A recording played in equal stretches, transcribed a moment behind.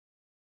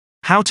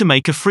How to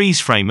make a freeze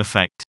frame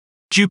effect.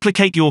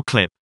 Duplicate your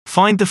clip.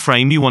 Find the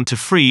frame you want to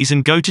freeze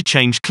and go to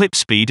Change Clip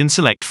Speed and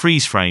select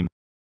Freeze Frame.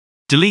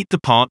 Delete the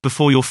part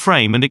before your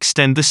frame and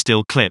extend the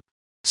still clip.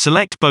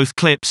 Select both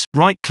clips,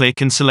 right-click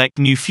and select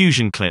New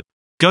Fusion Clip.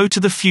 Go to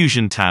the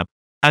Fusion tab.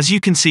 As you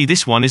can see,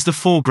 this one is the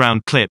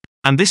foreground clip,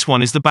 and this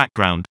one is the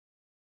background.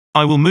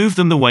 I will move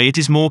them the way it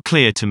is more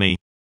clear to me.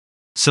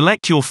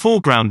 Select your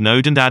foreground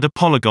node and add a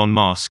polygon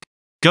mask.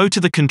 Go to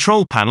the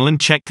control panel and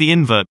check the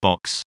invert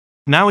box.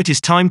 Now it is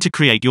time to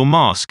create your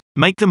mask.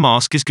 Make the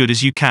mask as good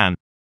as you can.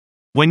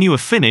 When you are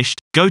finished,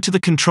 go to the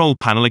control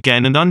panel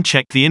again and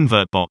uncheck the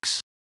invert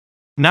box.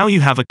 Now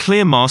you have a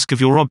clear mask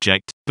of your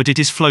object, but it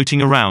is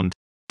floating around.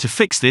 To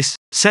fix this,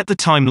 set the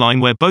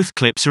timeline where both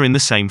clips are in the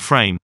same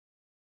frame.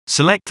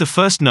 Select the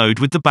first node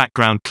with the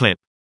background clip.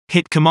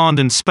 Hit Command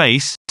and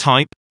Space,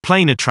 type,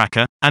 Planar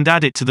Tracker, and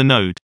add it to the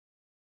node.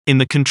 In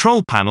the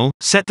control panel,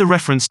 set the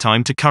reference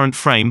time to current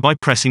frame by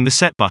pressing the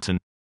Set button.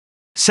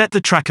 Set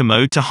the tracker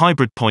mode to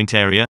Hybrid Point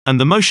Area, and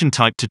the motion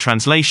type to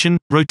Translation,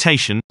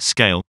 Rotation,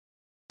 Scale.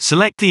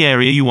 Select the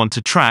area you want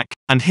to track,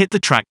 and hit the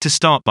Track to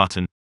Start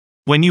button.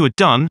 When you are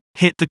done,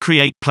 hit the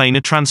Create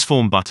Planar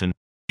Transform button.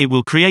 It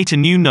will create a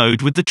new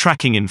node with the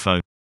tracking info.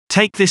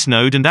 Take this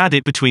node and add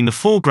it between the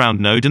foreground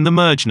node and the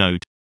merge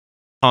node.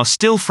 Our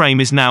still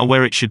frame is now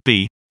where it should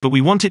be, but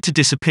we want it to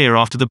disappear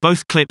after the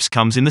both clips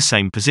comes in the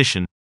same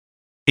position.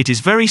 It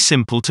is very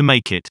simple to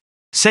make it.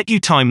 Set your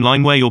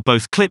timeline where your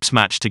both clips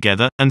match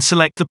together, and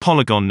select the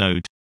polygon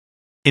node.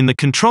 In the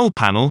control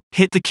panel,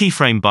 hit the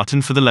keyframe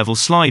button for the level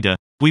slider.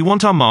 We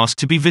want our mask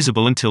to be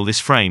visible until this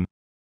frame.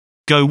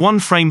 Go one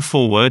frame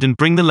forward and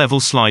bring the level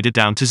slider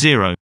down to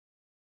 0.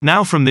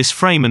 Now from this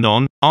frame and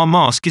on, our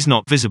mask is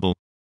not visible.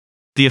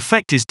 The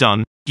effect is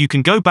done. You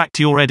can go back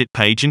to your edit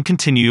page and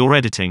continue your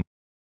editing.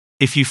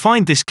 If you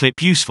find this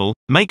clip useful,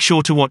 make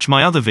sure to watch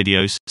my other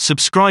videos,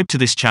 subscribe to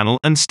this channel,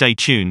 and stay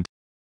tuned.